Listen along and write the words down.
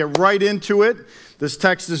Get right into it. This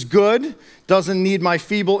text is good, doesn't need my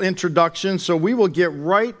feeble introduction, so we will get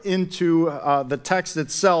right into the text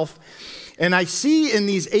itself. And I see in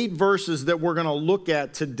these 8 verses that we're going to look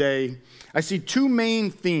at today, I see 2 main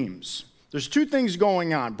themes. There's 2 things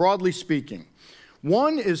going on, broadly speaking.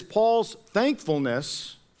 One is Paul's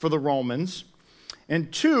thankfulness for the Romans,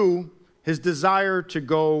 and 2, his desire to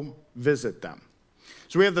go visit them.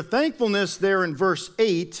 So we have the thankfulness there in verse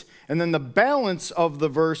 8, and then the balance of the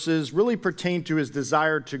verses really pertain to his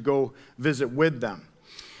desire to go visit with them.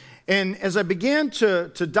 And as I began to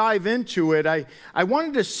dive into it, I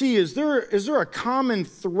wanted to see, is there a common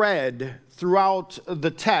thread throughout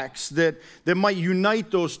the text that might unite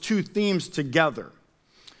those 2 themes together?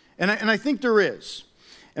 And I think there is.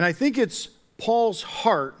 And I think it's Paul's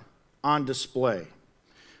heart on display.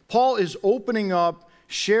 Paul is opening up,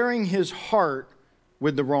 sharing his heart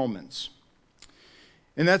with the Romans.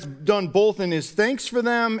 And that's done both in his thanks for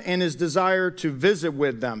them and his desire to visit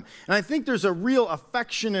with them. And I think there's a real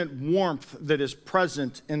affectionate warmth that is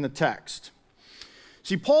present in the text.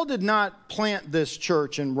 See, Paul did not plant this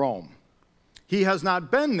church in Rome. He has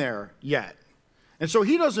not been there yet. And so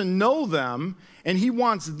he doesn't know them, and he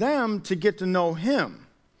wants them to get to know him.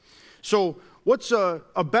 So what's a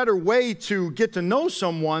better way to get to know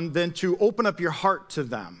someone than to open up your heart to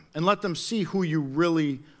them and let them see who you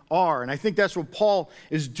really are? And I think that's what Paul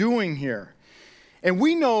is doing here. And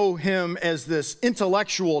we know him as this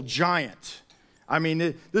intellectual giant. I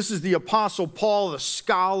mean, this is the Apostle Paul, the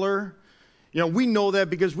scholar. You know, we know that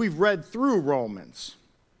because we've read through Romans.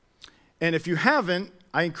 And if you haven't,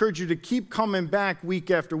 I encourage you to keep coming back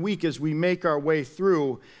week after week as we make our way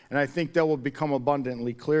through, and I think that will become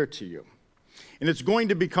abundantly clear to you. And it's going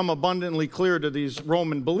to become abundantly clear to these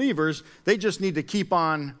Roman believers. They just need to keep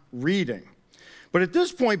on reading. But at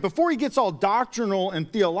this point, before he gets all doctrinal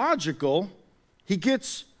and theological, he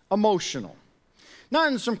gets emotional.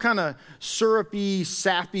 Not in some kind of syrupy,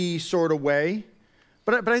 sappy sort of way,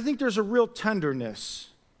 but I think there's a real tenderness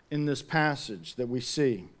in this passage that we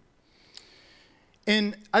see.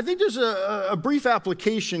 And I think there's a brief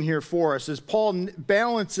application here for us as Paul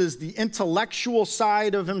balances the intellectual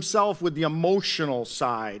side of himself with the emotional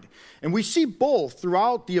side. And we see both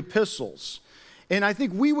throughout the epistles. And I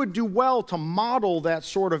think we would do well to model that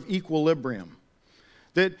sort of equilibrium.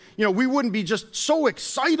 That, you know, we wouldn't be just so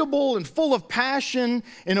excitable and full of passion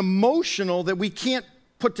and emotional that we can't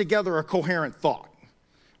put together a coherent thought.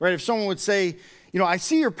 Right? If someone would say, you know, I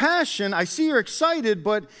see your passion, I see you're excited,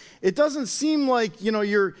 but it doesn't seem like, you know,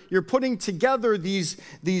 you're putting together these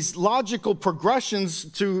logical progressions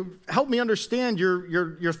to help me understand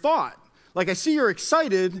your thought. Like, I see you're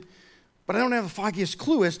excited, but I don't have the foggiest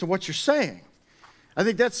clue as to what you're saying. I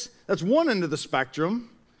think that's one end of the spectrum,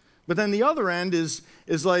 but then the other end is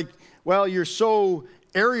like, well, you're so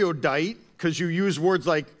erudite because you use words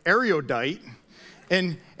like erudite,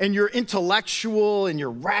 and you're intellectual and you're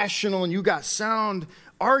rational and you got sound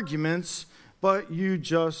arguments, but you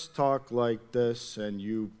just talk like this and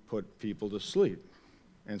you put people to sleep.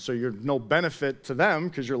 And so you're no benefit to them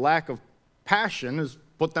because your lack of passion has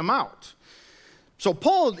put them out. So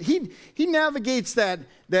Paul, he navigates that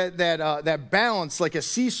balance like a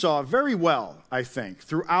seesaw very well, I think,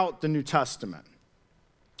 throughout the New Testament.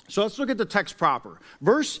 So let's look at the text proper.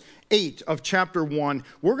 Verse 8 of chapter 1,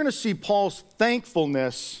 we're going to see Paul's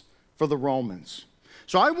thankfulness for the Romans.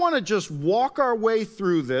 So I want to just walk our way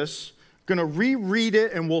through this, going to reread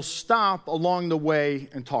it, and we'll stop along the way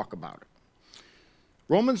and talk about it.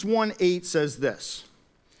 Romans 1:8 says this.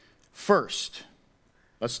 First,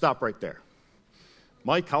 let's stop right there.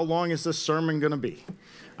 Mike, how long is this sermon going to be?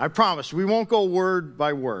 I promise we won't go word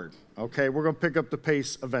by word, okay? We're going to pick up the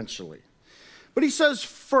pace eventually. But he says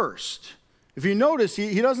first. If you notice,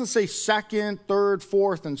 he doesn't say second, third,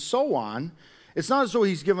 fourth, and so on. It's not as though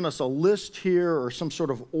he's given us a list here or some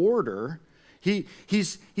sort of order.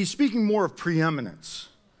 He's speaking more of preeminence.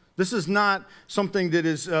 This is not something that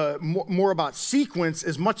is more about sequence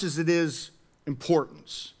as much as it is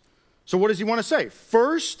importance. So what does he want to say?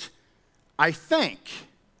 First, I thank.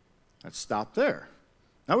 Let's stop there.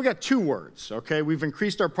 Now we got 2 words, okay? We've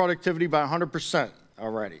increased our productivity by 100%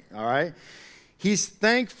 already, all right? He's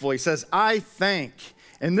thankful. He says, I thank.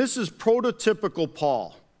 And this is prototypical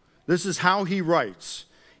Paul. This is how he writes.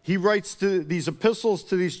 He writes to these epistles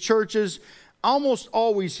to these churches. Almost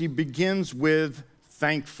always he begins with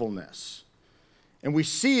thankfulness. And we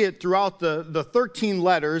see it throughout the 13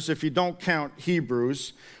 letters, if you don't count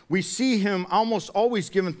Hebrews. We see him almost always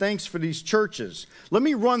giving thanks for these churches. Let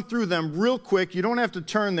me run through them real quick. You don't have to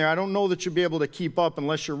turn there. I don't know that you'll be able to keep up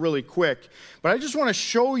unless you're really quick. But I just want to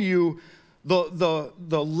show you the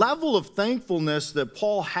level of thankfulness that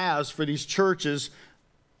Paul has for these churches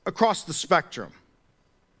across the spectrum.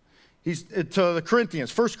 He's to the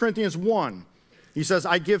Corinthians, 1 Corinthians 1, he says,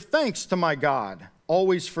 I give thanks to my God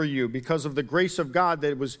always for you because of the grace of God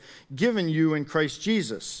that was given you in Christ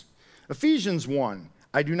Jesus. Ephesians 1,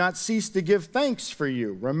 I do not cease to give thanks for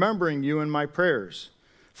you, remembering you in my prayers.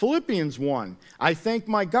 Philippians 1, I thank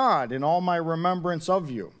my God in all my remembrance of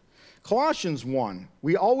you. Colossians 1,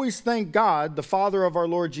 we always thank God, the Father of our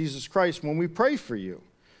Lord Jesus Christ, when we pray for you.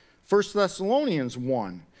 1 Thessalonians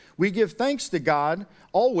 1, we give thanks to God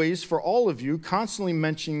always for all of you, constantly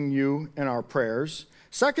mentioning you in our prayers.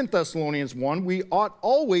 2 Thessalonians 1, we ought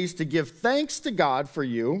always to give thanks to God for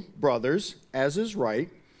you, brothers, as is right.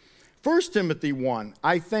 1 Timothy 1,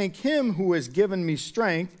 I thank him who has given me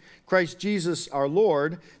strength, Christ Jesus our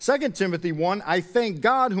Lord. 2 Timothy 1, I thank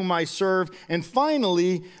God whom I serve. And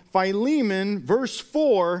finally, Philemon, verse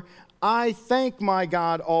 4, I thank my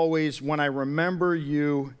God always when I remember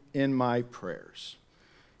you in my prayers.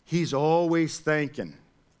 He's always thanking,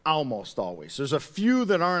 almost always. There's a few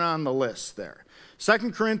that aren't on the list there.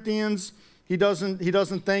 2 Corinthians, he doesn't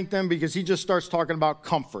thank them because he just starts talking about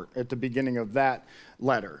comfort at the beginning of that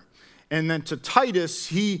letter. And then to Titus,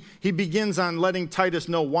 he begins on letting Titus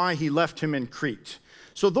know why he left him in Crete.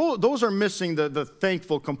 So those are missing the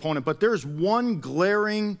thankful component, but there's one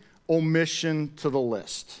glaring omission to the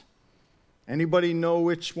list. Anybody know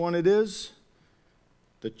which one it is?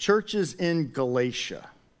 The churches in Galatia.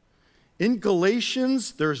 In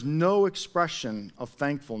Galatians, there's no expression of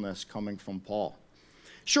thankfulness coming from Paul.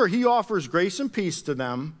 Sure, he offers grace and peace to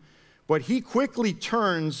them, but he quickly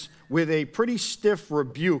turns with a pretty stiff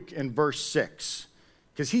rebuke in verse 6,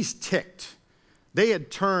 because he's ticked. They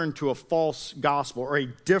had turned to a false gospel or a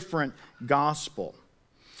different gospel.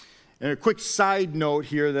 And a quick side note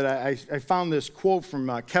here that I found this quote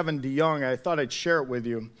from Kevin DeYoung. I thought I'd share it with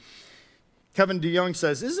you. Kevin DeYoung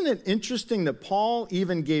says, isn't it interesting that Paul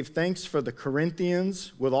even gave thanks for the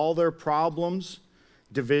Corinthians with all their problems,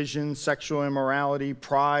 division, sexual immorality,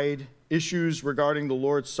 pride, issues regarding the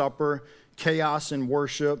Lord's Supper, chaos in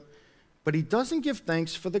worship, but he doesn't give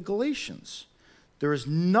thanks for the Galatians. There is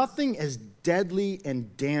nothing as deadly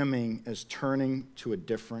and damning as turning to a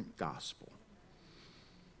different gospel.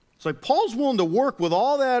 It's like Paul's willing to work with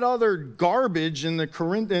all that other garbage in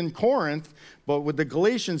Corinth, but with the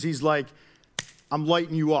Galatians, he's like, I'm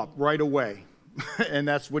lighting you up right away. And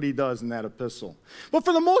that's what he does in that epistle. But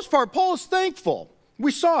for the most part, Paul is thankful.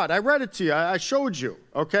 We saw it. I read it to you. I showed you,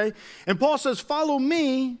 okay? And Paul says, follow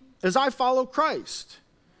me as I follow Christ.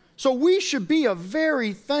 So we should be a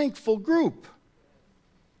very thankful group.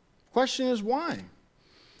 Question is why?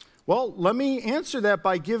 Well, let me answer that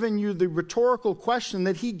by giving you the rhetorical question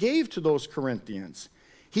that he gave to those Corinthians.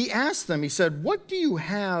 He asked them, he said, what do you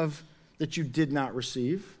have that you did not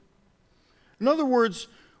receive? In other words,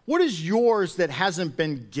 what is yours that hasn't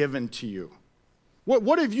been given to you?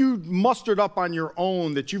 What have you mustered up on your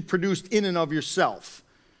own that you've produced in and of yourself?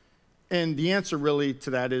 And the answer really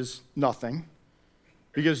to that is nothing.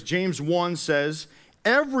 Because James 1 says,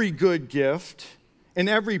 every good gift and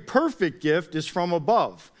every perfect gift is from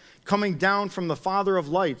above, coming down from the Father of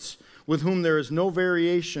lights, with whom there is no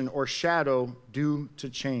variation or shadow due to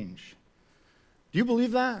change. Do you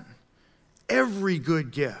believe that? Every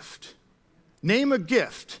good gift. Name a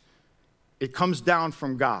gift. It comes down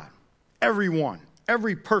from God. Every one.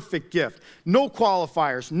 Every perfect gift. No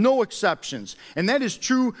qualifiers, no exceptions. And that is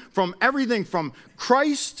true from everything from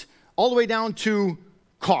Christ all the way down to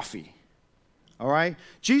coffee. All right?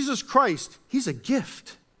 Jesus Christ, he's a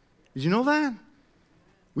gift. Did you know that?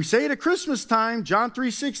 We say it at Christmas time, John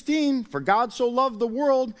 3:16, for God so loved the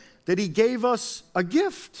world that he gave us a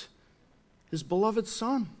gift, his beloved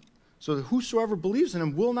Son, so that whosoever believes in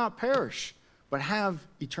him will not perish, but have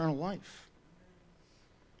eternal life.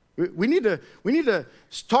 We need to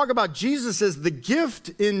talk about Jesus as the gift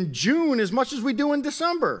in June as much as we do in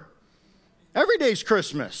December. Every day's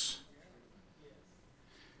Christmas.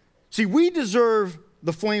 See, we deserve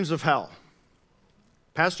the flames of hell.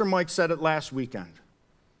 Pastor Mike said it last weekend.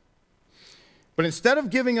 But instead of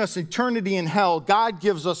giving us eternity in hell, God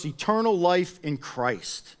gives us eternal life in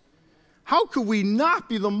Christ. How could we not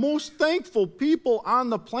be the most thankful people on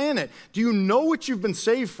the planet? Do you know what you've been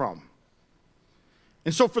saved from?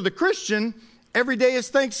 And so for the Christian, every day is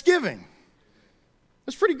Thanksgiving.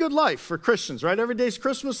 That's pretty good life for Christians, right? Every day is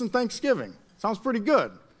Christmas and Thanksgiving. Sounds pretty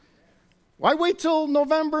good. Why wait till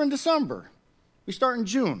November and December? We start in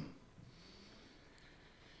June.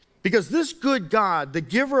 Because this good God, the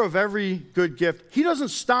giver of every good gift, he doesn't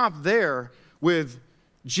stop there with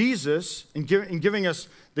Jesus and giving us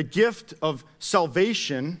the gift of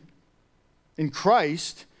salvation. in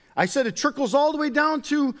Christ. I said it trickles all the way down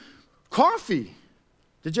to coffee.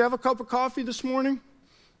 Did you have a cup of coffee this morning?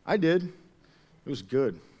 I did. It was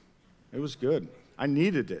good. It was good. I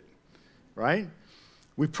needed it, right?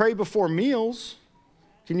 We pray before meals.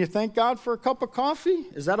 Can you thank God for a cup of coffee?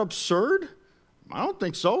 Is that absurd? I don't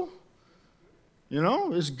think so. You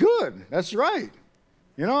know, it's good. That's right.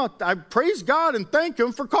 You know, I praise God and thank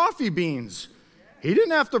Him for coffee beans. He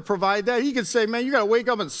didn't have to provide that. He could say, man, you got to wake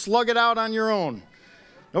up and slug it out on your own.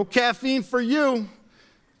 No caffeine for you.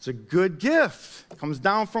 It's a good gift. It comes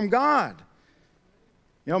down from God.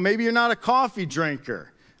 You know, maybe you're not a coffee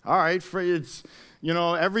drinker. All right, it's, you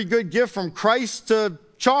know, every good gift from Christ to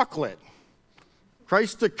chocolate.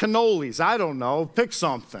 Christ to cannolis. I don't know. Pick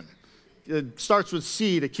something. It starts with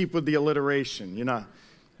C to keep with the alliteration. You know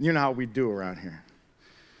how we do around here.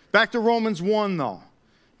 Back to Romans 1, though.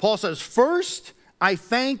 Paul says, first, I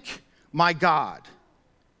thank my God.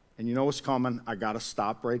 And you know what's coming? I got to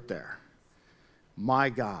stop right there. My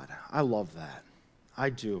God. I love that. I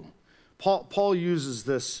do. Paul uses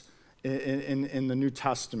this in the New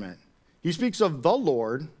Testament. He speaks of the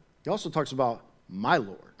Lord. He also talks about my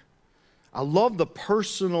Lord. I love the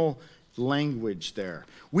personal language there.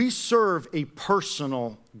 We serve a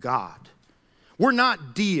personal God. We're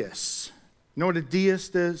not deists. You know what a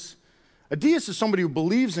deist is? A deist is somebody who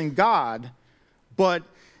believes in God, but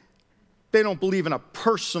they don't believe in a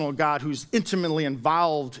personal God who's intimately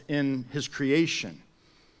involved in His creation.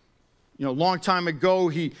 You know, a long time ago,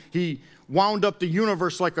 he wound up the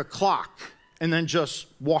universe like a clock and then just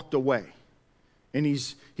walked away. And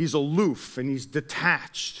he's aloof and he's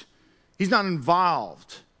detached. He's not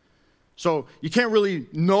involved. So you can't really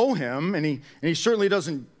know Him, and he certainly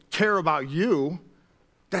doesn't care about you.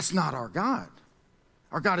 That's not our God.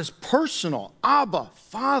 Our God is personal. Abba,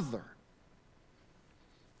 Father.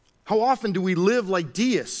 How often do we live like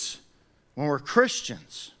deists when we're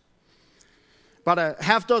Christians? About a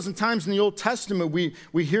half dozen times in the Old Testament,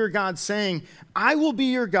 we hear God saying, I will be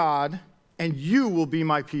your God, and you will be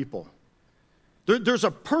my people. There's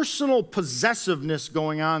a personal possessiveness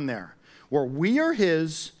going on there, where we are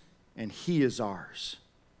His and He is ours.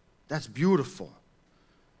 That's beautiful.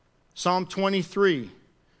 Psalm 23,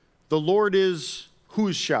 the Lord is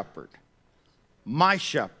whose shepherd? My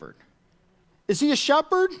shepherd. Is He a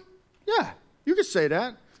shepherd? Yeah, you could say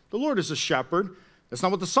that. The Lord is a shepherd. That's not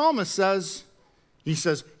what the psalmist says. He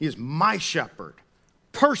says, He is my shepherd,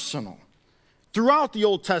 personal. Throughout the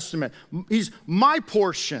Old Testament, He's my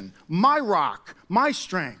portion, my rock, my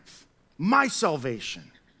strength, my salvation.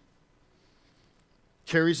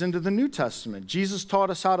 Carries into the New Testament. Jesus taught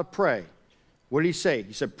us how to pray. What did He say?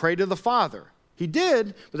 He said, pray to the Father. He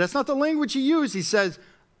did, but that's not the language He used. He says,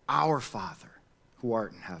 our Father who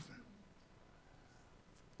art in heaven.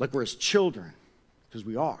 Like we're His children, because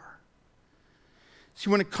we are. See,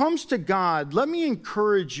 when it comes to God, let me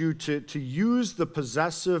encourage you to use the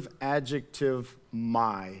possessive adjective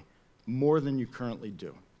my more than you currently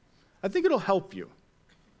do. I think it'll help you.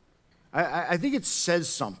 I think it says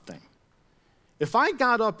something. If I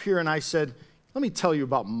got up here and I said, let me tell you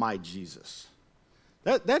about my Jesus,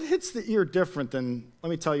 that hits the ear different than let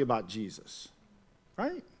me tell you about Jesus,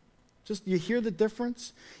 right? Just you hear the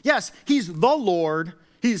difference? Yes, He's the Lord,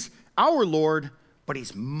 He's our Lord, but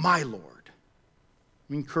He's my Lord. Let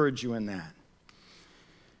me encourage you in that.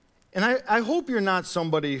 And I hope you're not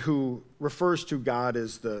somebody who refers to God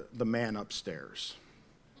as the man upstairs.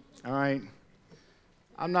 All right?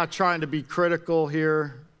 I'm not trying to be critical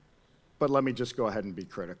here, but let me just go ahead and be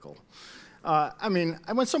critical.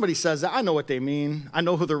 When somebody says that, I know what they mean. I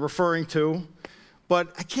know who they're referring to. But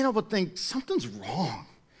I can't help but think something's wrong.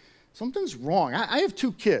 Something's wrong. I have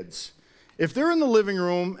 2 kids. If they're in the living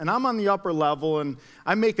room and I'm on the upper level and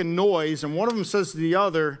I make a noise and one of them says to the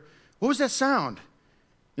other, what was that sound?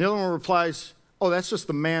 The other one replies, oh, that's just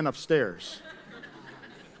the man upstairs.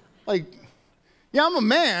 Like, yeah, I'm a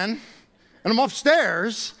man and I'm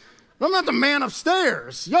upstairs, but I'm not the man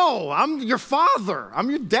upstairs. Yo, I'm your father. I'm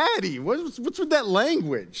your daddy. What's with that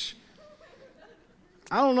language?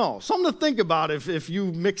 I don't know. Something to think about if you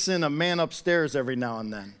mix in a man upstairs every now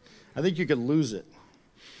and then. I think you could lose it.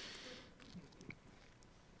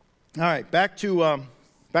 All right, back to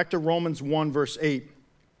Romans 1, verse 8.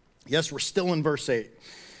 Yes, we're still in verse 8.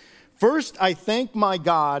 First, I thank my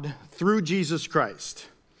God through Jesus Christ.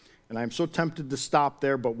 And I'm so tempted to stop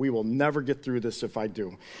there, but we will never get through this if I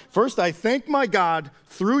do. First, I thank my God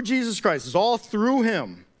through Jesus Christ. It's all through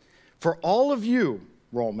Him. For all of you,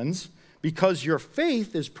 Romans, because your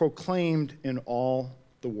faith is proclaimed in all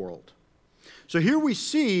the world. So here we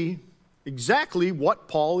see exactly what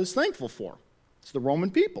Paul is thankful for. It's the Roman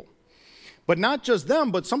people. But not just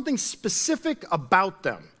them, but something specific about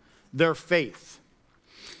them, their faith.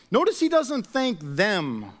 Notice he doesn't thank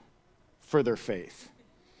them for their faith.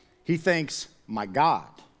 He thanks my God.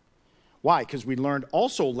 Why? Because we learned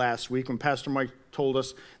also last week when Pastor Mike told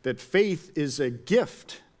us that faith is a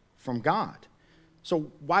gift from God.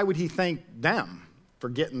 So why would he thank them for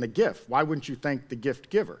getting the gift? Why wouldn't you thank the gift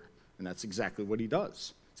giver? And that's exactly what he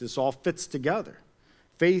does. This all fits together.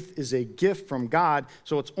 Faith is a gift from God,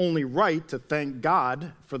 so it's only right to thank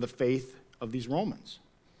God for the faith of these Romans.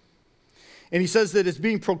 And he says that it's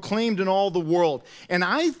being proclaimed in all the world. And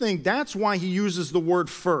I think that's why he uses the word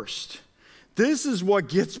first. This is what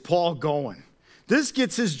gets Paul going. This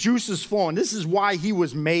gets his juices flowing. This is why he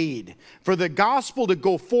was made, for the gospel to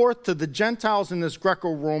go forth to the Gentiles in this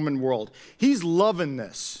Greco-Roman world. He's loving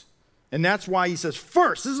this. And that's why he says,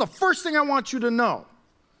 first, this is the first thing I want you to know.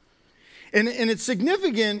 And it's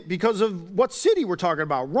significant because of what city we're talking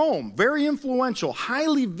about. Rome, very influential,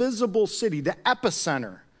 highly visible city, the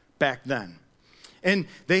epicenter back then. And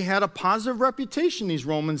they had a positive reputation, these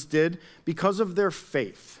Romans did, because of their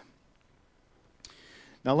faith.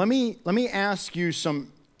 Now let me ask you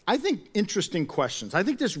some, I think, interesting questions. I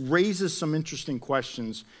think this raises some interesting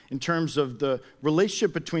questions in terms of the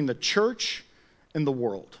relationship between the church and the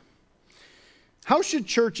world. How should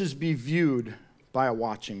churches be viewed by a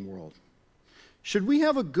watching world? Should we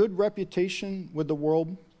have a good reputation with the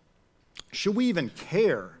world? Should we even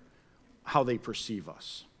care how they perceive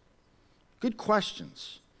us? Good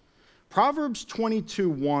questions. Proverbs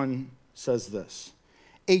 22:1 says this,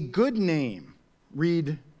 a good name,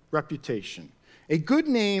 read reputation. A good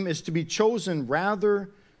name is to be chosen rather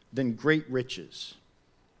than great riches.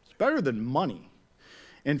 It's better than money.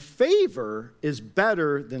 And favor is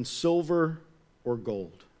better than silver or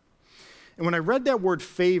gold. And when I read that word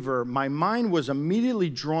favor, my mind was immediately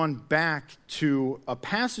drawn back to a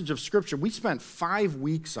passage of Scripture we spent 5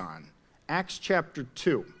 weeks on, Acts chapter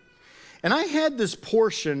 2. And I had this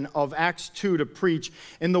portion of Acts 2 to preach,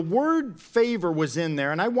 and the word favor was in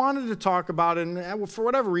there, and I wanted to talk about it, and for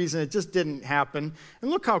whatever reason, it just didn't happen. And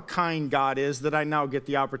look how kind God is that I now get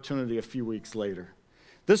the opportunity a few weeks later.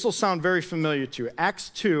 This will sound very familiar to you. Acts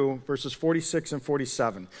 2, verses 46 and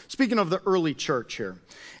 47. Speaking of the early church here.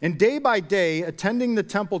 And day by day, attending the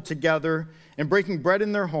temple together and breaking bread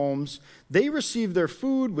in their homes, they received their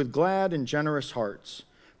food with glad and generous hearts,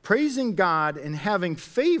 praising God and having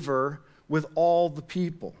favor with all the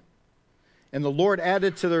people. And the Lord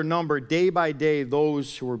added to their number day by day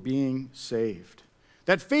those who were being saved.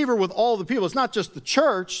 That favor with all the people, it's not just the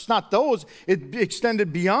church, it's not those, it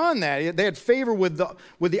extended beyond that. They had favor with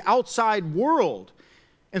the outside world.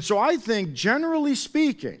 And so I think, generally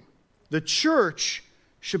speaking, the church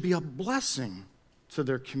should be a blessing to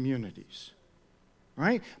their communities.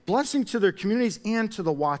 Right? Blessing to their communities and to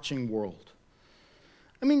the watching world.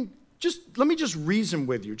 I mean, let me just reason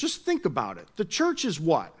with you. Just think about it. The church is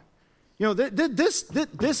what? You know,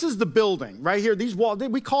 this is the building right here. These walls,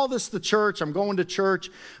 we call this the church. I'm going to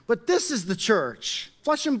church. But this is the church.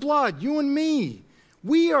 Flesh and blood, you and me.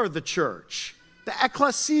 We are the church. The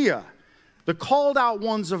ecclesia. The called out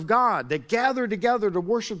ones of God that gather together to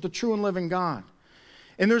worship the true and living God.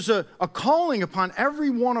 And there's a calling upon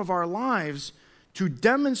every one of our lives to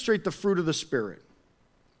demonstrate the fruit of the Spirit.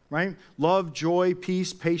 Right? Love, joy,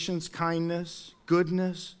 peace, patience, kindness,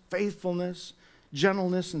 goodness, faithfulness,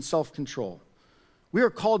 gentleness, and self-control. We are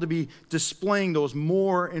called to be displaying those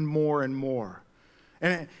more and more and more.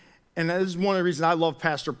 And this is one of the reasons I love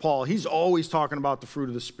Pastor Paul. He's always talking about the fruit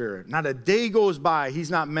of the Spirit. Not a day goes by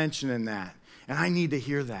he's not mentioning that. And I need to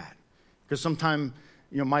hear that. Because sometimes,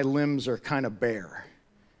 my limbs are kind of bare.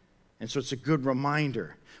 And so it's a good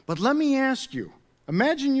reminder. But let me ask you,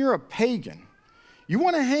 imagine you're a pagan. You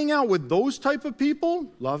want to hang out with those type of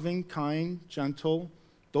people? Loving, kind, gentle,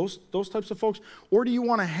 those types of folks? Or do you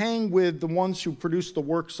want to hang with the ones who produce the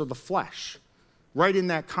works of the flesh? Right in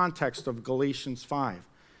that context of Galatians 5.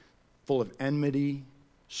 Full of enmity,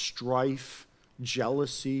 strife,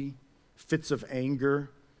 jealousy, fits of anger.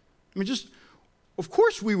 I mean, of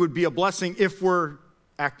course we would be a blessing if we're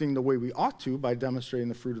acting the way we ought to by demonstrating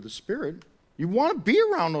the fruit of the Spirit. You want to be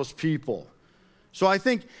around those people. So I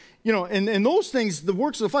think, and those things, the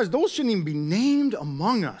works of the flesh, those shouldn't even be named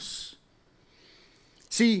among us.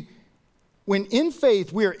 See, when in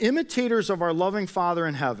faith we are imitators of our loving Father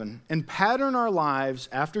in heaven and pattern our lives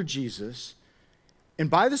after Jesus, and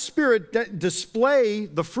by the Spirit display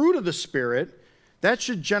the fruit of the Spirit, that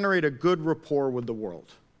should generate a good rapport with the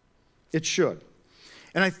world. It should.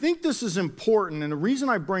 And I think this is important, and the reason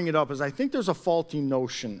I bring it up is I think there's a faulty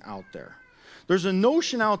notion out there. There's a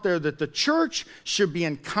notion out there that the church should be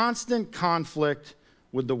in constant conflict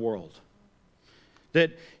with the world.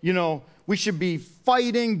 That, we should be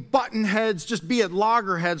fighting, button heads, just be at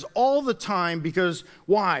loggerheads all the time because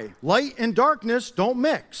why? Light and darkness don't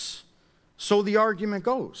mix. So the argument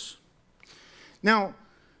goes. Now,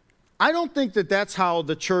 I don't think that that's how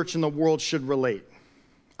the church and the world should relate.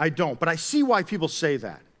 I don't, but I see why people say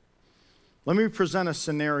that. Let me present a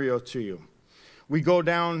scenario to you. We go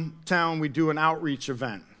downtown, we do an outreach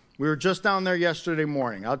event. We were just down there yesterday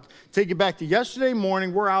morning. I'll take you back to yesterday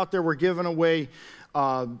morning. We're out there, we're giving away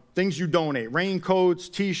things you donate, raincoats,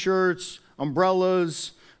 T-shirts,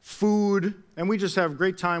 umbrellas, food, and we just have a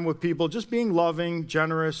great time with people, just being loving,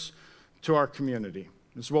 generous to our community.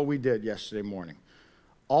 This is what we did yesterday morning.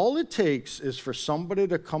 All it takes is for somebody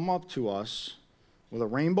to come up to us with a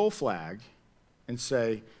rainbow flag and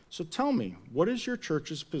say, so tell me, what is your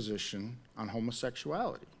church's position on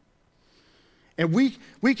homosexuality? And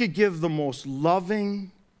we could give the most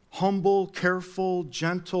loving, humble, careful,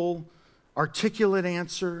 gentle, articulate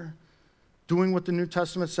answer, doing what the New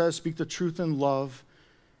Testament says, speak the truth in love.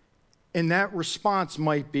 And that response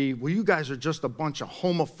might be, well, you guys are just a bunch of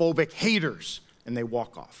homophobic haters, and they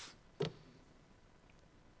walk off.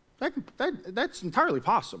 That's entirely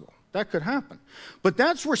possible. That could happen. But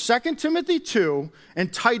that's where 2 Timothy 2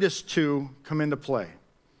 and Titus 2 come into play.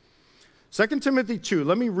 2 Timothy 2,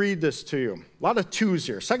 let me read this to you. A lot of twos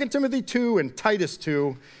here. 2 Timothy 2 and Titus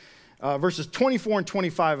 2, verses 24 and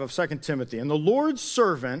 25 of 2 Timothy. And the Lord's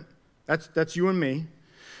servant, that's you and me,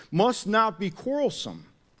 must not be quarrelsome,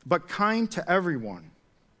 but kind to everyone,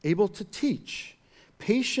 able to teach,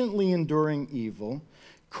 patiently enduring evil,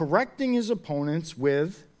 correcting his opponents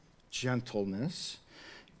with gentleness,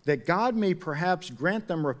 that God may perhaps grant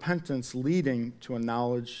them repentance leading to a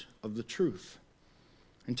knowledge of the truth.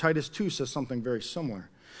 And Titus 2 says something very similar.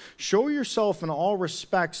 Show yourself in all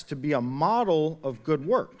respects to be a model of good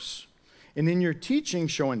works, and in your teaching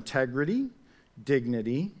show integrity,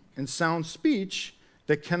 dignity, and sound speech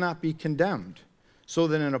that cannot be condemned, so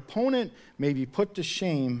that an opponent may be put to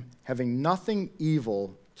shame, having nothing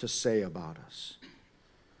evil to say about us.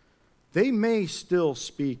 They may still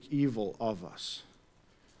speak evil of us,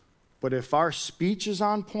 but if our speech is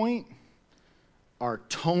on point, our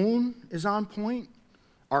tone is on point,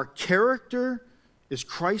 our character is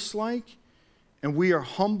Christ-like, and we are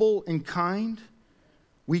humble and kind,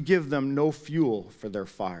 we give them no fuel for their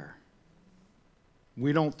fire.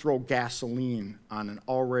 We don't throw gasoline on an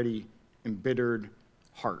already embittered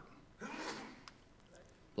heart.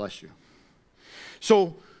 Bless you.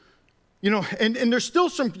 So, and there's still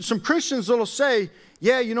some Christians that'll say,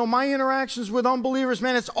 yeah, my interactions with unbelievers,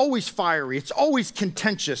 man, it's always fiery. It's always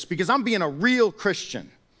contentious because I'm being a real Christian.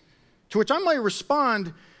 To which I might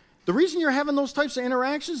respond, the reason you're having those types of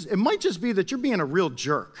interactions, it might just be that you're being a real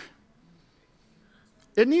jerk.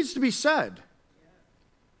 It needs to be said.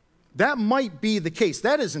 That might be the case.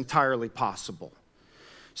 That is entirely possible.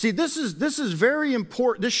 See, this is very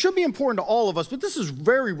important. This should be important to all of us, but this is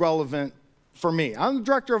very relevant for me. I'm the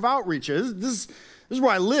director of outreach. This is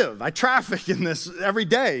where I live. I traffic in this every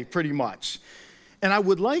day, pretty much. And I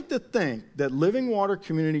would like to think that Living Water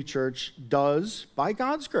Community Church does, by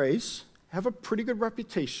God's grace, have a pretty good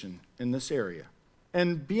reputation in this area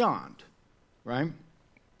and beyond, right?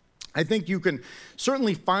 I think you can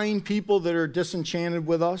certainly find people that are disenchanted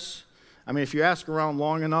with us. I mean, if you ask around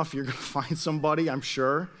long enough, you're going to find somebody, I'm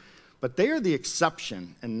sure. But they are the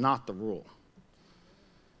exception and not the rule.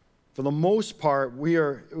 For the most part, we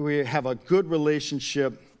have a good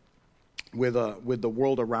relationship with the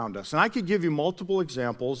world around us. And I could give you multiple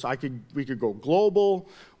examples. We could go global.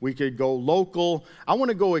 We could go local. I want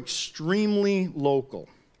to go extremely local.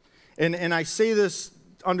 And I say this,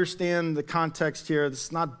 understand the context here. This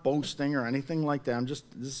is not boasting or anything like that. This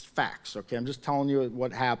is facts, okay? I'm just telling you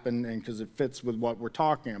what happened and because it fits with what we're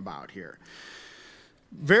talking about here.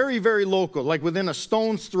 Very, very local, like within a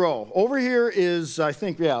stone's throw. Over here is,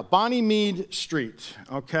 Bonnie Mead Street,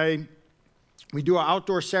 okay? We do our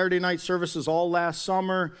outdoor Saturday night services all last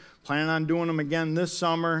summer, planning on doing them again this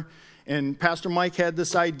summer. And Pastor Mike had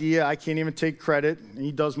this idea. I can't even take credit.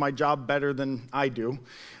 He does my job better than I do.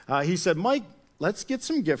 He said, Mike, let's get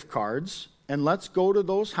some gift cards and let's go to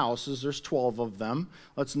those houses. There's 12 of them.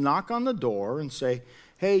 Let's knock on the door and say,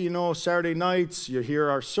 hey, Saturday nights, you hear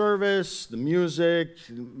our service, the music,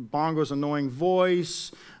 Bongo's annoying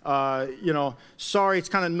voice, sorry, it's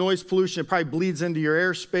kind of noise pollution. It probably bleeds into your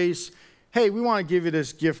airspace. Hey, we want to give you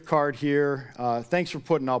this gift card here. Thanks for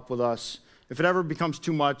putting up with us. If it ever becomes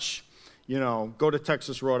too much, go to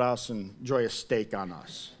Texas Roadhouse and enjoy a steak on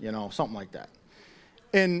us, something like that.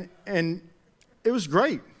 And it was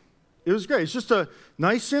great. It was great. It's just a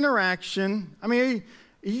nice interaction. I mean,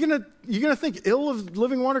 you gonna think ill of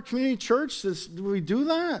Living Water Community Church? Do we do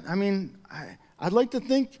that? I mean, I'd like to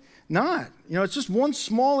think not. It's just one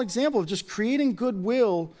small example of just creating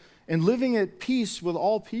goodwill and living at peace with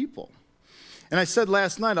all people. And I said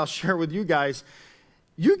last night, I'll share with you guys,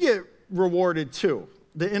 you get rewarded too,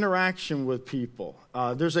 the interaction with people.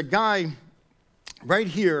 There's a guy right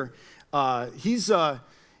here.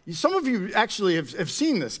 Some of you actually have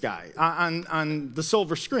seen this guy on the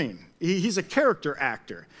silver screen. He's a character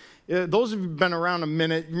actor. Those of you who've been around a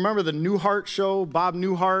minute, you remember the Newhart show, Bob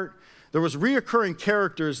Newhart? There was reoccurring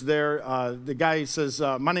characters there. The guy says,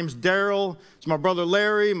 my name's Daryl. It's my brother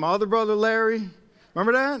Larry, my other brother Larry.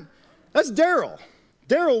 Remember that? That's Daryl.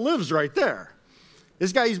 Daryl lives right there.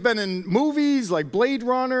 This guy, he's been in movies like Blade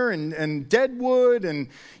Runner and Deadwood and,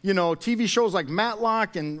 TV shows like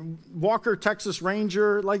Matlock and Walker, Texas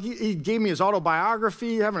Ranger. Like, he gave me his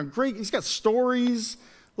autobiography, he's got stories.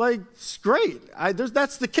 Like, it's great.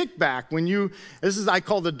 That's the kickback. I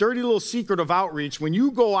call the dirty little secret of outreach. When you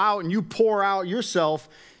go out and you pour out yourself,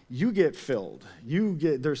 you get filled.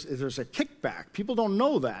 There's a kickback. People don't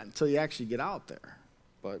know that until you actually get out there.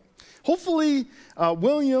 But hopefully,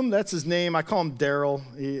 William, that's his name. I call him Daryl.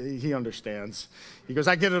 He understands. He goes,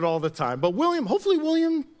 I get it all the time. But hopefully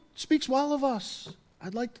William speaks well of us.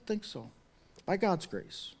 I'd like to think so, by God's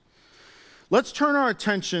grace. Let's turn our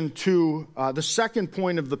attention to the second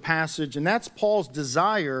point of the passage, and that's Paul's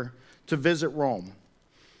desire to visit Rome.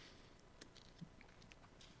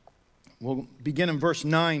 We'll begin in verse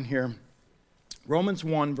 9 here. Romans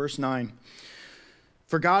 1, verse 9.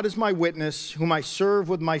 For God is my witness, whom I serve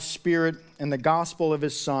with my spirit and the gospel of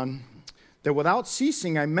his Son, that without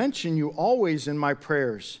ceasing I mention you always in my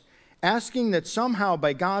prayers, asking that somehow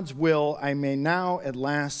by God's will I may now at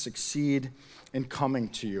last succeed in coming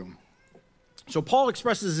to you. So Paul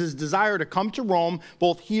expresses his desire to come to Rome,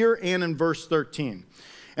 both here and in verse 13.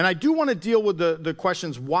 And I do want to deal with the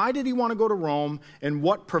questions, why did he want to go to Rome and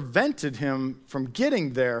what prevented him from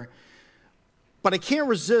getting there? But I can't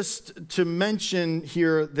resist to mention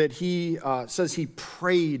here that he says he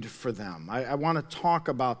prayed for them. I want to talk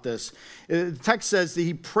about this. The text says that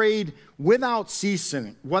he prayed without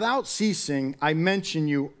ceasing. Without ceasing, I mention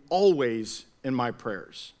you always in my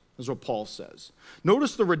prayers. That's what Paul says.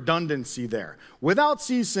 Notice the redundancy there. Without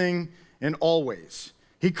ceasing and always.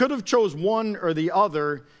 He could have chose one or the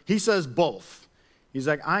other. He says both. He's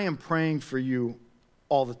like, I am praying for you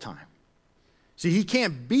all the time. See, he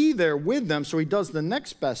can't be there with them, so he does the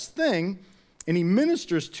next best thing, and he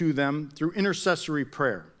ministers to them through intercessory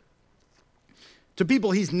prayer. To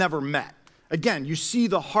people he's never met. Again, you see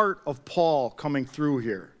the heart of Paul coming through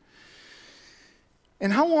here.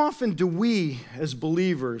 And how often do we, as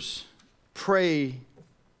believers, pray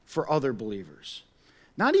for other believers?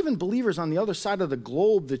 Not even believers on the other side of the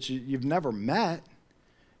globe that you've never met.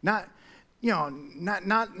 Not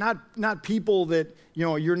people that,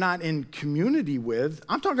 you're not in community with.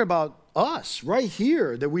 I'm talking about us right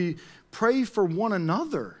here, that we pray for one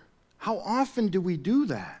another. How often do we do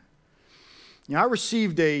that? I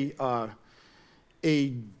received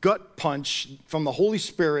a gut punch from the Holy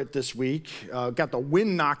Spirit this week. Got the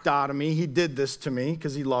wind knocked out of me. He did this to me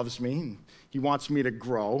because he loves me. And he wants me to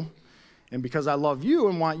grow. And because I love you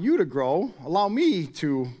and want you to grow, allow me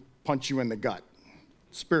to punch you in the gut.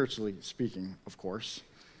 Spiritually speaking, of course.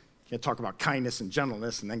 You can't talk about kindness and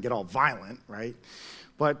gentleness and then get all violent, right?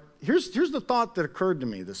 But here's the thought that occurred to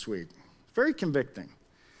me this week. Very convicting.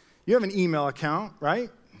 You have an email account, right?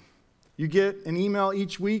 You get an email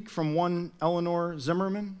each week from one Eleanor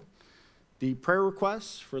Zimmerman, the prayer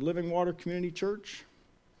requests for Living Water Community Church.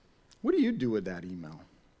 What do you do with that email?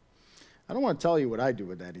 I don't want to tell you what I do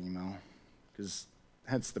with that email, because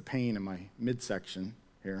hence the pain in my midsection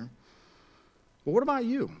here. But what about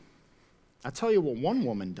you? I'll tell you what one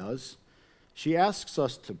woman does. She asks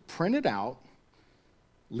us to print it out,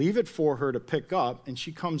 leave it for her to pick up, and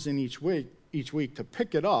she comes in each week to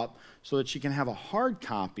pick it up so that she can have a hard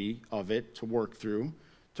copy of it to work through,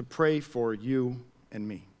 to pray for you and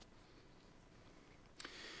me.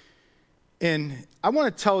 And I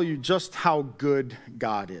want to tell you just how good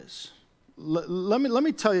God is. Let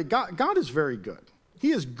me tell you, God is very good. He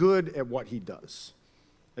is good at what he does,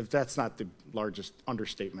 if that's not the largest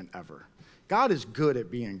understatement ever. God is good at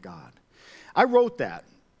being God. I wrote that,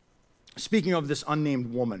 speaking of this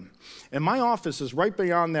unnamed woman. And my office is right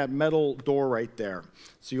beyond that metal door right there.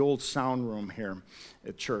 It's the old sound room here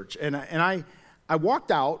at church. And I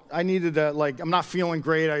walked out. I needed to, I'm not feeling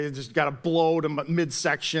great. I just got a blow to my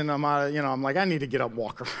midsection. I'm like, I need to get up and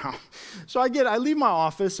walk around. So I leave my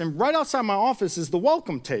office, and right outside my office is the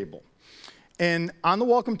welcome table. And on the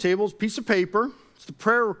welcome table is a piece of paper. It's the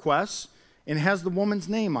prayer requests. and it has the woman's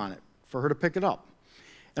name on it for her to pick it up.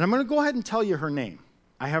 And I'm going to go ahead and tell you her name.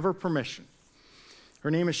 I have her permission.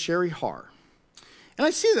 Her name is Sherry Har. And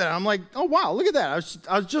I see that. I'm like, oh, wow, look at that.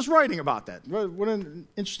 I was just writing about that. What an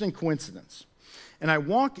interesting coincidence. And I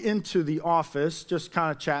walk into the office, just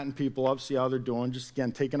kind of chatting people up, see how they're doing, just,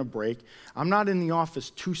 again, taking a break. I'm not in the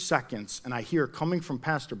office 2 seconds, and I hear, coming from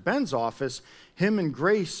Pastor Ben's office, him and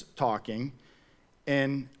Grace talking,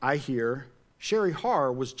 and I hear, Sherry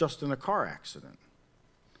Har was just in a car accident.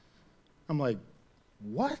 I'm like,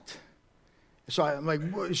 what? So I'm like,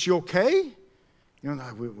 is she okay?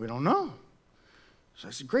 We don't know. So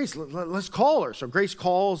I said, Grace, let's call her. So Grace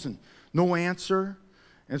calls and no answer.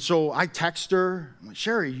 And so I text her. I'm like,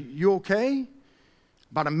 Sherry, you okay?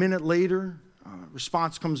 About a minute later,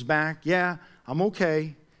 response comes back. Yeah, I'm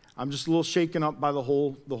okay. I'm just a little shaken up by the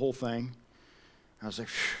whole thing. I was like,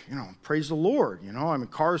 praise the Lord.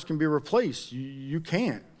 Cars can be replaced. You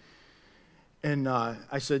can't. And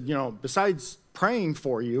I said, besides praying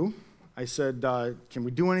for you, I said, can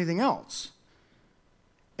we do anything else?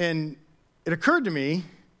 And it occurred to me,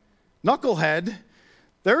 knucklehead,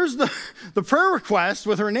 there's the prayer request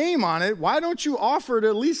with her name on it. Why don't you offer to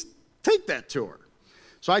at least take that to her?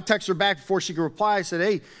 So I texted her back before she could reply. I said,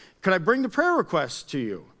 hey, could I bring the prayer request to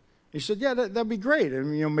you? He said, yeah, that'd be great.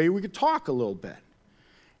 And, maybe we could talk a little bit.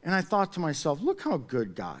 And I thought to myself, look how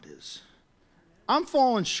good God is. I'm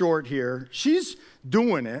falling short here. She's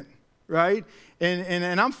doing it, right?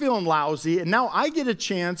 And I'm feeling lousy. And now I get a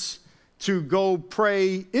chance to go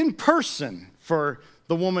pray in person for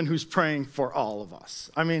the woman who's praying for all of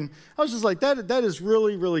us. I was just like, that is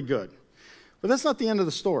really, really good. But that's not the end of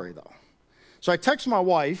the story, though. So I text my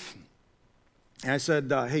wife, and I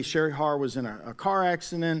said, hey, Sherry Har was in a car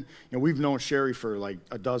accident. We've known Sherry for like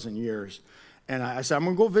a dozen years. And I said, I'm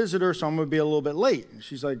going to go visit her, so I'm going to be a little bit late. And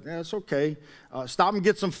she's like, that's okay. Stop and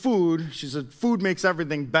get some food. She said, food makes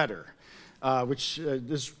everything better, which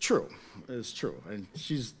is true. It's true. And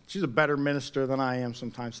she's a better minister than I am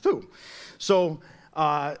sometimes, too. So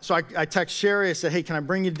I text Sherry. I said, hey, can I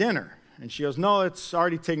bring you dinner? And she goes, no, it's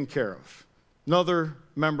already taken care of. Another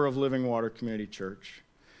member of Living Water Community Church.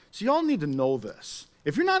 So you all need to know this.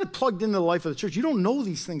 If you're not plugged into the life of the church, you don't know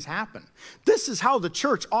these things happen. This is how the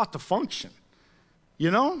church ought to function.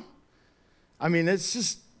 It's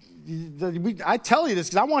just, I tell you this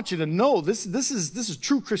because I want you to know this is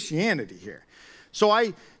true Christianity here. So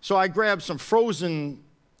I grabbed some frozen,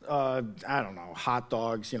 hot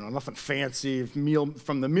dogs, nothing fancy, meal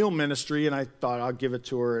from the meal ministry, and I thought I'll give it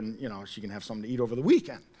to her and, she can have something to eat over the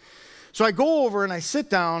weekend. So I go over and I sit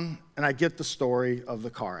down and I get the story of the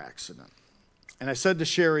car accident. And I said to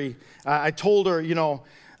Sherry, I told her,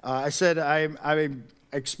 I said, I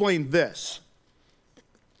explained this.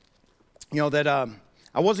 That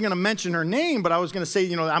I wasn't going to mention her name, but I was going to say,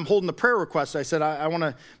 I'm holding the prayer request. I said, I want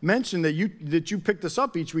to mention that you pick this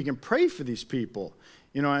up each week and pray for these people,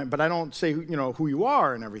 but I don't say, who you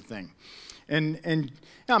are and everything. And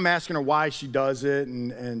I'm asking her why she does it,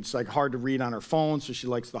 and it's like hard to read on her phone, so she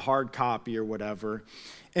likes the hard copy or whatever.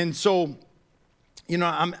 And so,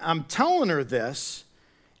 I'm telling her this,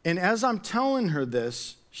 and as I'm telling her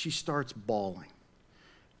this, she starts bawling.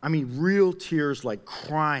 Real tears, like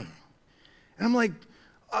crying. And I'm like,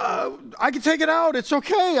 I can take it out. It's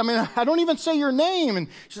okay. I don't even say your name. And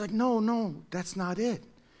she's like, no, that's not it.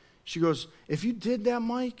 She goes, if you did that,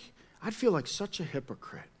 Mike, I'd feel like such a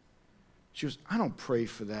hypocrite. She goes, I don't pray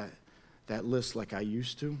for that list like I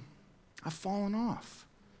used to. I've fallen off.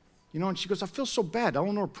 And she goes, I feel so bad.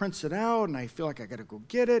 Eleanor prints it out, and I feel like I got to go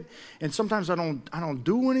get it. And sometimes I don't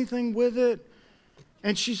do anything with it.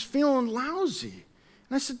 And she's feeling lousy.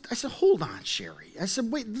 And I said, hold on, Sherry. I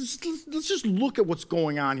said, wait, let's just look at what's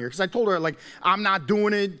going on here. Because I told her, I'm not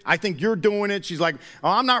doing it. I think you're doing it. She's like, oh,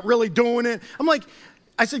 I'm not really doing it.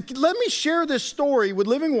 I said, let me share this story with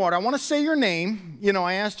Living Water. I want to say your name.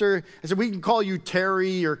 I asked her, I said, we can call you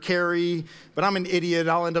Terry or Carrie, but I'm an idiot.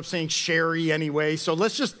 I'll end up saying Sherry anyway. So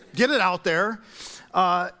let's just get it out there.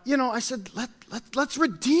 I said, let's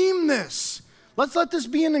redeem this. Let's let this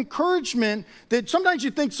be an encouragement that sometimes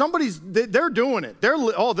you think they're doing it. They're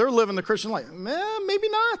living the Christian life. Maybe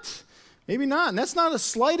not. Maybe not. And that's not a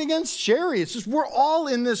slight against Sherry. It's just we're all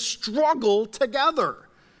in this struggle together.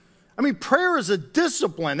 Prayer is a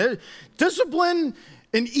discipline. Discipline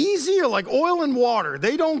and easy are like oil and water.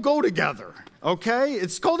 They don't go together, okay?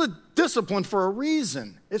 It's called a discipline for a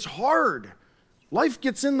reason. It's hard. Life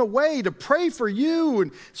gets in the way to pray for you,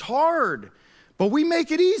 and it's hard. But we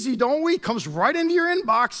make it easy, don't we? It comes right into your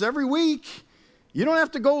inbox every week. You don't have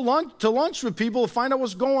to go to lunch with people to find out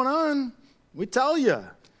what's going on. We tell you.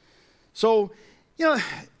 So,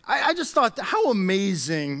 I just thought, how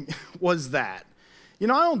amazing was that? I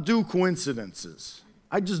don't do coincidences.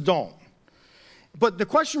 I just don't. But the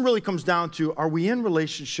question really comes down to, are we in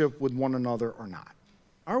relationship with one another or not?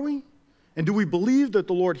 Are we? And do we believe that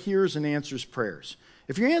the Lord hears and answers prayers?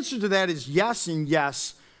 If your answer to that is yes and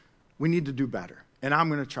yes, we need to do better. And I'm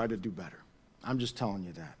going to try to do better. I'm just telling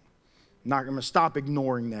you that. I'm going to stop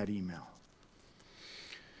ignoring that email.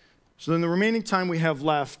 So in the remaining time we have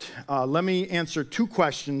left, let me answer two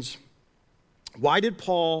questions. Why did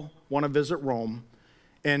Paul want to visit Rome?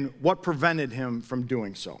 And what prevented him from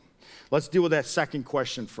doing so? Let's deal with that second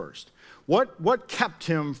question first. What kept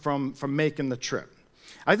him from making the trip?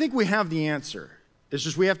 I think we have the answer. It's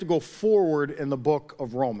just we have to go forward in the book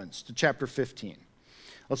of Romans to chapter 15.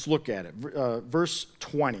 Let's look at it. Verse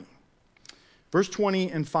 20. Verse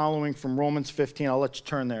 20 and following from Romans 15. I'll let you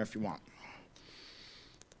turn there if you want.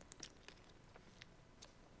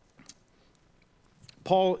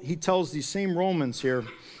 Paul, he tells these same Romans here,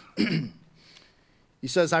 he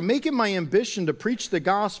says, I make it my ambition to preach the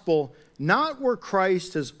gospel not where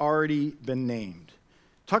Christ has already been named.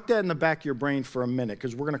 Tuck that in the back of your brain for a minute,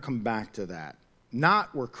 because we're going to come back to that.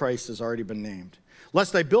 Not where Christ has already been named.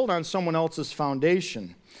 Lest I build on someone else's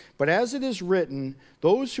foundation. But as it is written,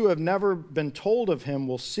 those who have never been told of him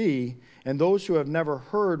will see, and those who have never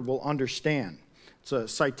heard will understand. It's a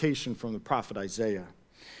citation from the prophet Isaiah.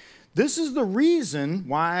 This is the reason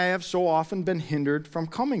why I have so often been hindered from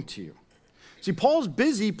coming to you. See, Paul's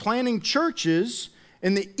busy planting churches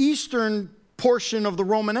in the eastern portion of the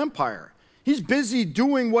Roman Empire. He's busy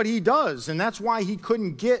doing what he does, and that's why he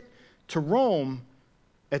couldn't get to Rome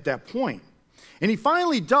at that point. And he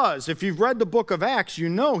finally does. If you've read the book of Acts, you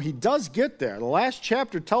know he does get there. The last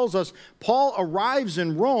chapter tells us Paul arrives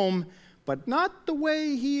in Rome, but not the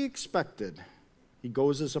way he expected. He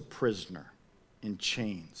goes as a prisoner in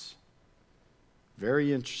chains.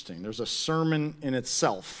 Very interesting. There's a sermon in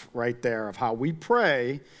itself right there of how we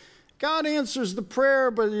pray. God answers the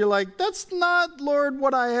prayer, but you're like, that's not, Lord,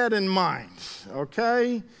 what I had in mind,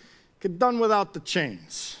 okay? Get done without the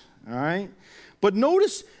chains, all right? But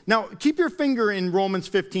notice, now keep your finger in Romans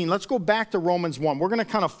 15. Let's go back to Romans 1. We're going to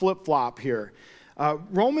kind of flip-flop here.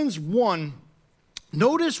 Romans 1,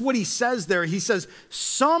 notice what he says there. He says,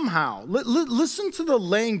 somehow, listen to the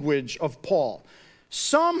language of Paul.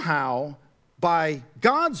 Somehow, by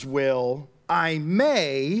God's will, I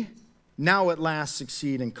may now at last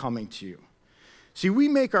succeed in coming to you. See, we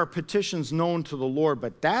make our petitions known to the Lord,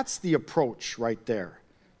 but that's the approach right there.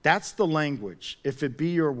 That's the language. If it be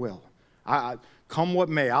your will. Come what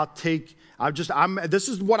may. This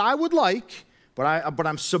is what I would like, but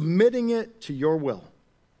I'm submitting it to your will.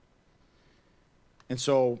 And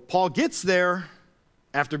so Paul gets there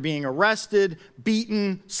after being arrested,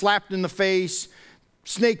 beaten, slapped in the face,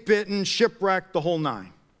 snake bitten, shipwrecked, the whole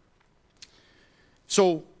nine.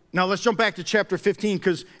 So now let's jump back to chapter 15,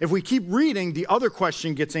 because if we keep reading, the other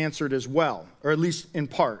question gets answered as well, or at least in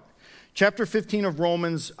part. Chapter 15 of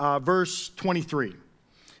Romans, verse 23.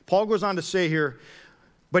 Paul goes on to say here,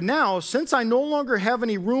 but now, since I no longer have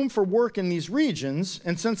any room for work in these regions,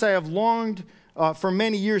 and since I have longed for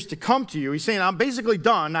many years to come to you, he's saying, I'm basically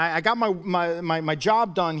done. I got my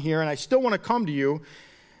job done here, and I still want to come to you.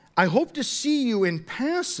 I hope to see you in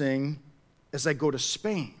passing as I go to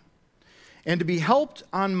Spain, and to be helped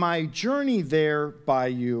on my journey there by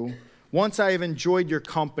you once I have enjoyed your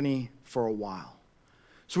company for a while.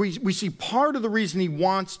 So we see part of the reason he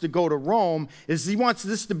wants to go to Rome is he wants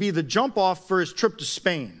this to be the jump off for his trip to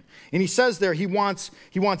Spain. And he says there he wants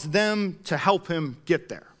them to help him get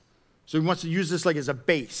there. So he wants to use this like as a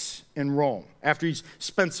base in Rome after he's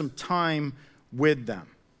spent some time with them.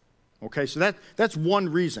 Okay, so that's one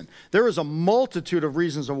reason. There is a multitude of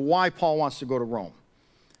reasons of why Paul wants to go to Rome.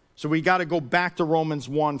 So we got to go back to Romans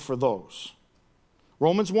 1 for those.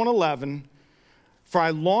 Romans 1:11, for I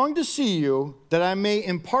long to see you that I may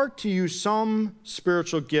impart to you some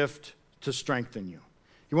spiritual gift to strengthen you.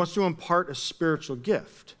 He wants to impart a spiritual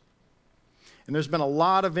gift. And there's been a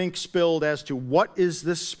lot of ink spilled as to what is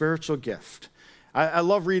this spiritual gift. I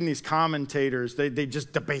love reading these commentators. They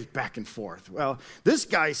just debate back and forth. Well, this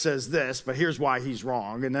guy says this, but here's why he's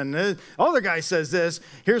wrong. And then the other guy says this,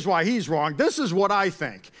 here's why he's wrong. This is what I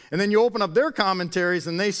think. And then you open up their commentaries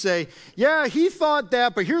and they say, yeah, he thought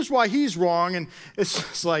that, but here's why he's wrong. And it's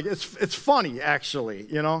just like, it's funny, actually.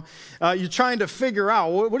 You know, you're trying to figure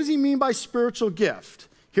out, what does he mean by spiritual gift?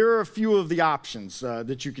 Here are a few of the options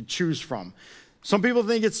that you could choose from. Some people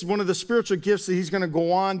think it's one of the spiritual gifts that he's going to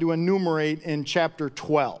go on to enumerate in chapter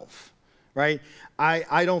 12, right?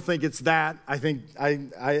 I don't think it's that. I think I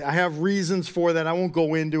have reasons for that. I won't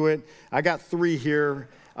go into it. I got 3 here.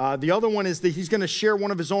 The other one is that he's going to share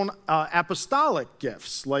one of his own apostolic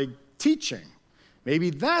gifts, like teaching.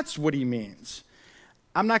 Maybe that's what he means.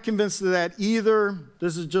 I'm not convinced of that either.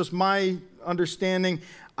 This is just my understanding.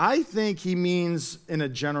 I think he means in a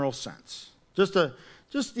general sense.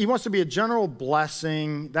 He wants to be a general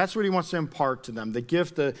blessing. That's what he wants to impart to them. The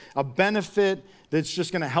gift, a benefit that's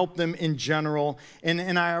just going to help them in general.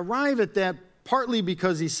 And I arrive at that partly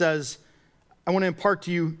because he says, I want to impart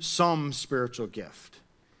to you some spiritual gift.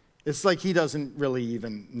 It's like he doesn't really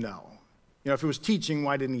even know. If it was teaching,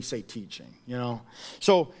 why didn't he say teaching?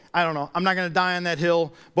 So I don't know. I'm not going to die on that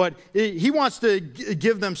hill, but he wants to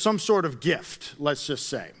give them some sort of gift, let's just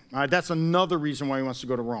say. All right, that's another reason why he wants to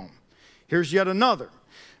go to Rome. Here's yet another.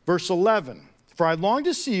 Verse 11, for I long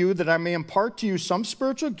to see you that I may impart to you some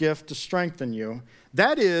spiritual gift to strengthen you.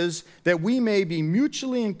 That is, that we may be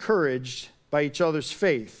mutually encouraged by each other's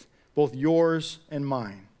faith, both yours and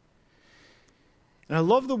mine. And I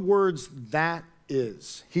love the words, that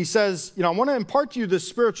is. He says, I want to impart to you this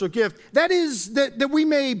spiritual gift. That is, that we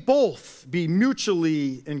may both be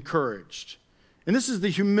mutually encouraged. And this is the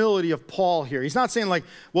humility of Paul here. He's not saying like,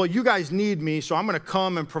 well, you guys need me, so I'm going to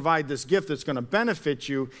come and provide this gift that's going to benefit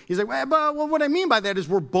you. He's like, well, what I mean by that is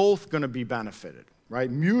we're both going to be benefited, right?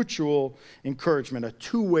 Mutual encouragement, a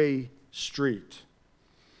two-way street.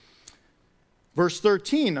 Verse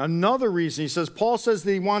 13, another reason, he says, Paul says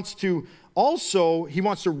that he wants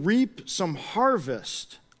to reap some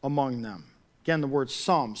harvest among them. Again, the word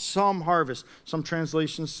some harvest. Some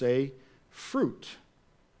translations say fruit.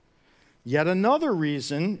 Yet another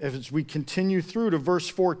reason, as we continue through to verse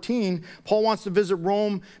 14, Paul wants to visit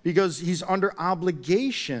Rome because he's under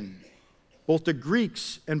obligation, both to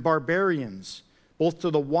Greeks and barbarians, both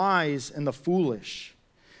to the wise and the foolish.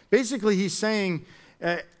 Basically, he's saying,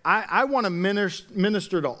 I want to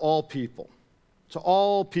minister to all people. To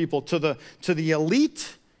all people, to the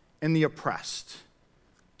elite and the oppressed,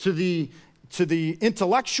 to the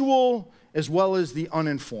intellectual as well as the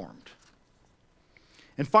uninformed.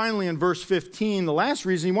 And finally, in verse 15, the last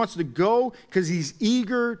reason he wants to go because he's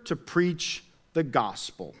eager to preach the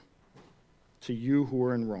gospel to you who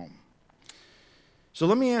are in Rome. So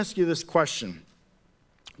let me ask you this question.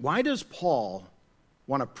 Why does Paul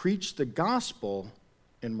want to preach the gospel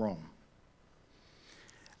in Rome?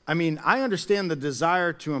 I mean, I understand the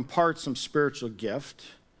desire to impart some spiritual gift.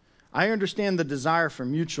 I understand the desire for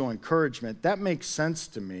mutual encouragement. That makes sense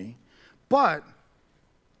to me. But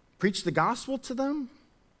preach the gospel to them?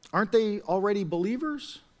 Aren't they already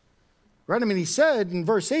believers? Right? I mean, he said in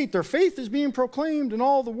verse 8, their faith is being proclaimed in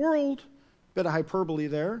all the world. Bit of hyperbole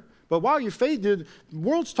there. But wow, your faith, the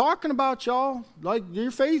world's talking about y'all. Like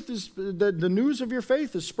your faith is, the news of your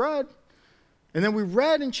faith is spread. And then we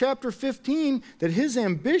read in chapter 15 that his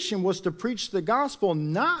ambition was to preach the gospel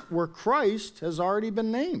not where Christ has already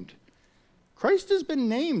been named. Christ has been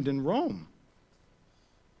named in Rome.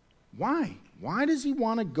 Why? Why does he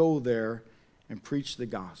want to go there and preach the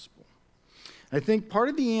gospel? I think part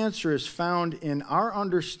of the answer is found in our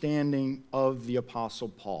understanding of the Apostle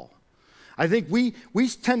Paul. I think we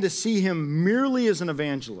tend to see him merely as an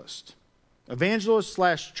evangelist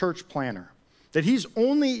 / church planner. That he's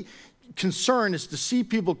only concern is to see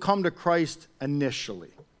people come to Christ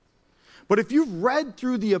initially. But if you've read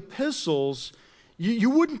through the epistles, you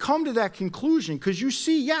wouldn't come to that conclusion because you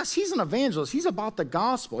see, yes, he's an evangelist. He's about the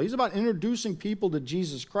gospel. He's about introducing people to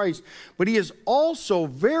Jesus Christ. But he is also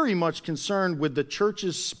very much concerned with the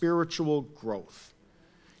church's spiritual growth.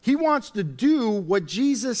 He wants to do what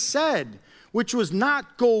Jesus said, which was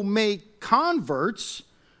not go make converts,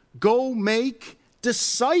 go make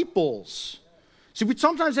disciples. See, we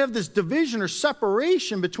sometimes have this division or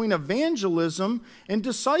separation between evangelism and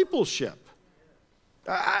discipleship.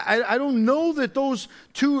 I don't know that those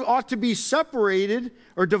two ought to be separated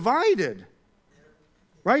or divided.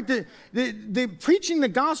 Right? The preaching the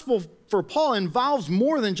gospel for Paul involves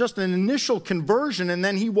more than just an initial conversion and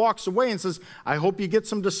then he walks away and says, I hope you get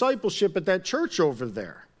some discipleship at that church over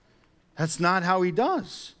there. That's not how he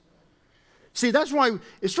does. See, that's why,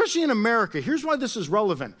 especially in America, here's why this is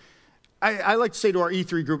relevant. I like to say to our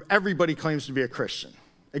E3 group, everybody claims to be a Christian.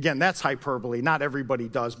 Again, that's hyperbole. Not everybody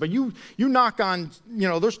does. But you knock on,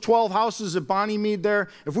 there's 12 houses at Bonnie Mead there.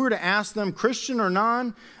 If we were to ask them Christian or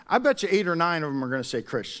non, I bet you 8 or 9 of them are going to say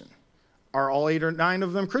Christian. Are all 8 or 9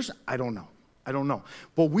 of them Christian? I don't know.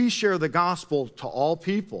 But we share the gospel to all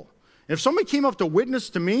people. And if somebody came up to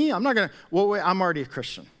witness to me, I'm not going to, wait, I'm already a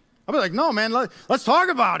Christian. I'll be like, no, man, let's talk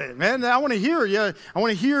about it, man. I want to hear you. I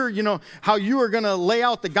want to hear, how you are going to lay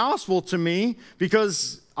out the gospel to me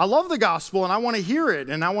because I love the gospel and I want to hear it,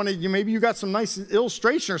 and I want to, maybe you got some nice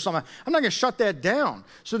illustration or something. I'm not going to shut that down.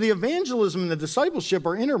 So the evangelism and the discipleship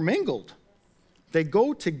are intermingled. They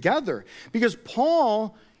go together because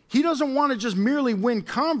Paul, he doesn't want to just merely win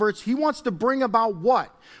converts. He wants to bring about what?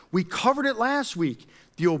 We covered it last week,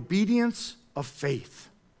 the obedience of faith.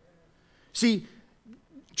 See,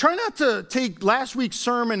 try not to take last week's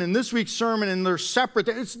sermon and this week's sermon and they're separate.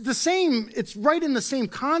 It's the same. It's right in the same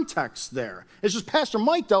context there. It's just Pastor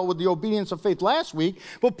Mike dealt with the obedience of faith last week,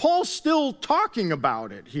 but Paul's still talking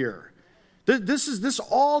about it here. This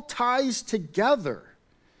all ties together.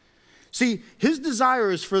 See, his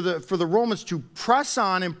desire is for the Romans to press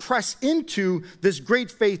on and press into this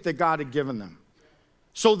great faith that God had given them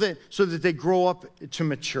so that they grow up to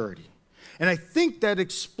maturity. And I think that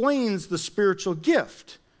explains the spiritual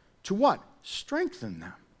gift. To what? Strengthen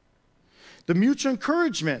them. The mutual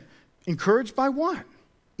encouragement. Encouraged by what?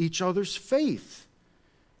 Each other's faith.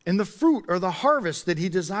 And the fruit or the harvest that he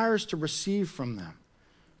desires to receive from them.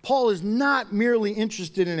 Paul is not merely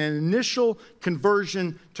interested in an initial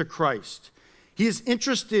conversion to Christ. He is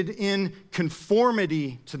interested in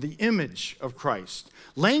conformity to the image of Christ.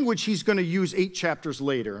 Language he's going to use 8 chapters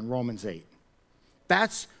later in Romans 8.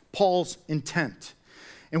 That's Paul's intent.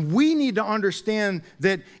 And we need to understand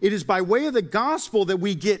that it is by way of the gospel that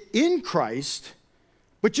we get in Christ,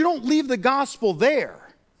 but you don't leave the gospel there,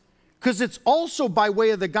 because it's also by way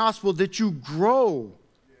of the gospel that you grow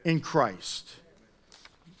in Christ.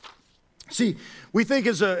 See, we think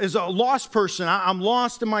as a lost person, I'm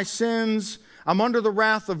lost in my sins, I'm under the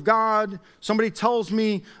wrath of God. Somebody tells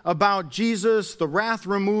me about Jesus, the wrath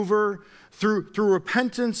remover. Through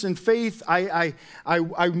repentance and faith, I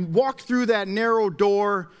walk through that narrow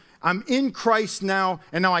door. I'm in Christ now,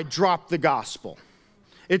 and now I drop the gospel.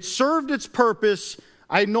 It served its purpose.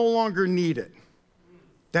 I no longer need it.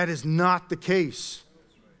 That is not the case.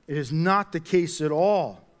 It is not the case at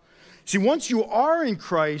all. See, once you are in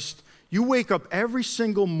Christ, you wake up every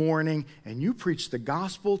single morning and you preach the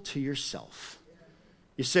gospel to yourself.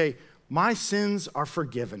 You say, my sins are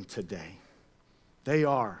forgiven today. They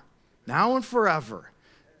are. Now and forever.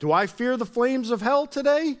 Do I fear the flames of hell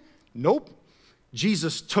today? Nope.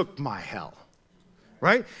 Jesus took my hell.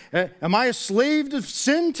 Right? Am I a slave to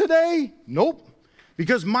sin today? Nope.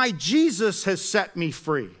 Because my Jesus has set me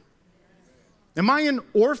free. Am I an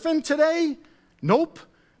orphan today? Nope.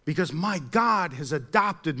 Because my God has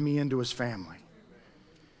adopted me into his family.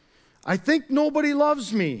 I think nobody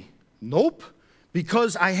loves me. Nope.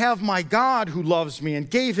 Because I have my God who loves me and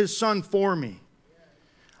gave his son for me.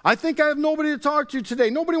 I think I have nobody to talk to today.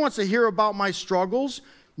 Nobody wants to hear about my struggles.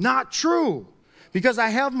 Not true. Because I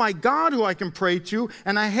have my God who I can pray to,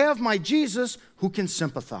 and I have my Jesus who can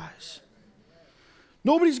sympathize.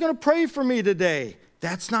 Nobody's going to pray for me today.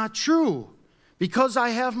 That's not true. Because I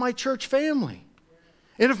have my church family.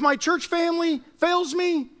 And if my church family fails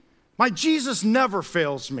me, my Jesus never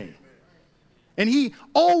fails me. And he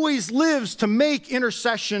always lives to make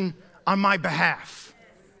intercession on my behalf.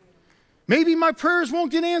 Maybe my prayers won't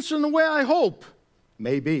get answered in the way I hope.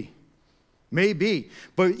 Maybe.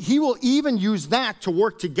 But he will even use that to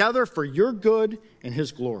work together for your good and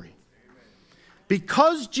his glory.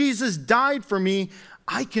 Because Jesus died for me,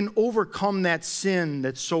 I can overcome that sin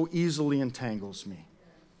that so easily entangles me.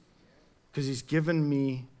 Because he's given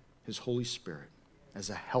me his Holy Spirit as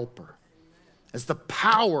a helper, as the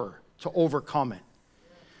power to overcome it.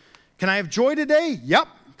 Can I have joy today? Yep,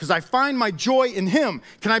 because I find my joy in him.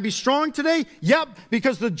 Can I be strong today? Yep,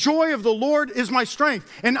 because the joy of the Lord is my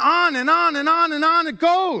strength. And on and on and on and on it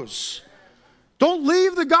goes. Don't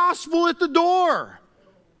leave the gospel at the door.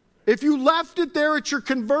 If you left it there at your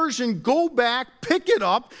conversion, go back, pick it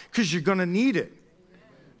up, because you're going to need it.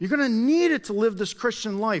 You're going to need it to live this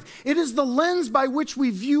Christian life. It is the lens by which we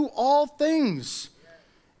view all things.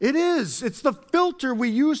 It is. It's the filter we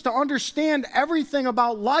use to understand everything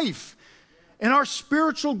about life and our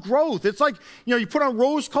spiritual growth. It's like, you put on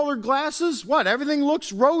rose-colored glasses, what? Everything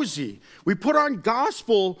looks rosy. We put on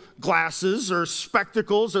gospel glasses or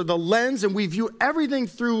spectacles or the lens, and we view everything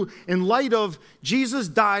through in light of Jesus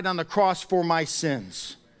died on the cross for my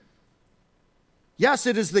sins. Yes,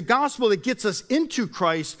 it is the gospel that gets us into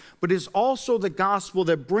Christ, but it is also the gospel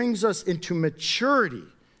that brings us into maturity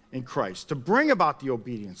in Christ, to bring about the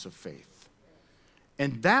obedience of faith.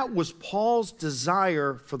 And that was Paul's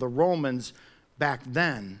desire for the Romans back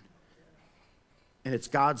then, and it's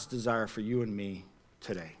God's desire for you and me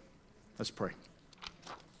today. Let's pray.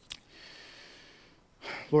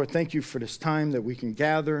 Lord, thank you for this time that we can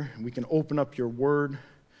gather and we can open up your word.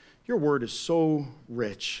 Your word is so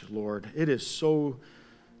rich, Lord. It is so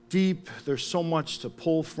deep. There's so much to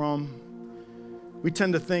pull from. We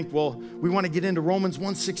tend to think, well, we want to get into Romans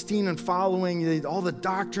 1:16 and following, all the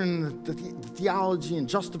doctrine, the theology and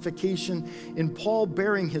justification. In Paul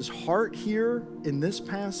bearing his heart here in this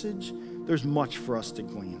passage, there's much for us to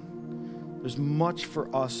glean. There's much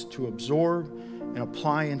for us to absorb and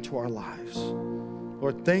apply into our lives.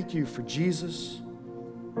 Lord, thank you for Jesus.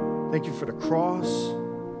 Thank you for the cross.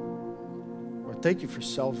 Lord, thank you for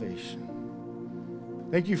salvation.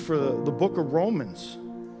 Thank you for the book of Romans,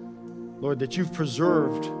 Lord, that you've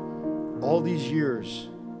preserved all these years,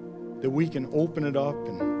 that we can open it up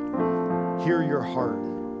and hear your heart.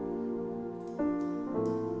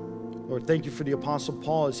 Lord, thank you for the Apostle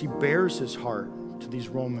Paul as he bears his heart to these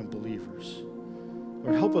Roman believers.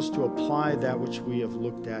 Lord, help us to apply that which we have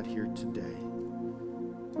looked at here today.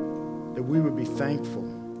 That we would be thankful,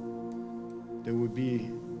 that we would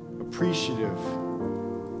be appreciative.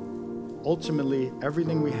 Ultimately,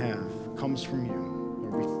 everything we have comes from you.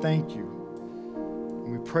 Lord, we thank you.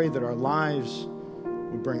 And we pray that our lives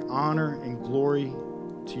would bring honor and glory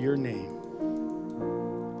to your name.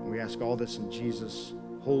 And we ask all this in Jesus'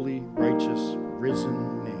 holy, righteous,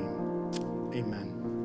 risen name. Amen.